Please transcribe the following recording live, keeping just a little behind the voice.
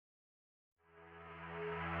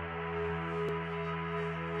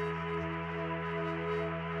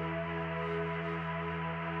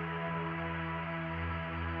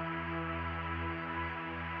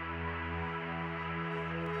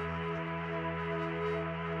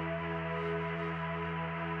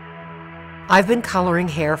I've been coloring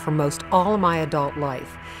hair for most all of my adult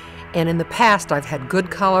life. And in the past, I've had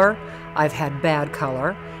good color, I've had bad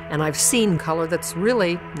color, and I've seen color that's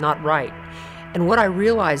really not right. And what I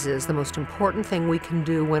realize is the most important thing we can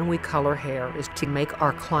do when we color hair is to make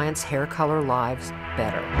our clients' hair color lives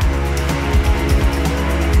better.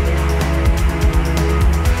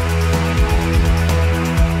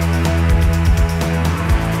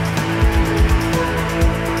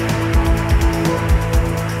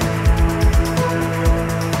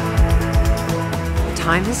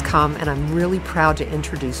 Time has come, and I'm really proud to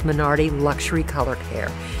introduce Minardi Luxury Color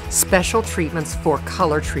Care. Special treatments for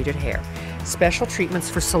color-treated hair. Special treatments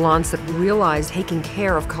for salons that realize taking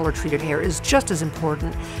care of color-treated hair is just as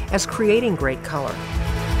important as creating great color.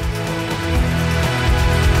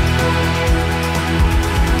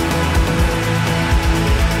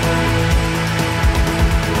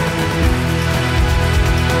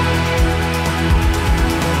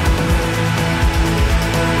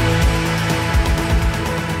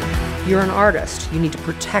 You're an artist. You need to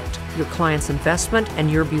protect your client's investment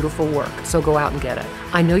and your beautiful work, so go out and get it.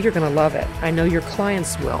 I know you're going to love it. I know your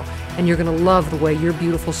clients will, and you're going to love the way your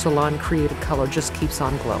beautiful salon-created color just keeps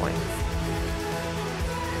on glowing.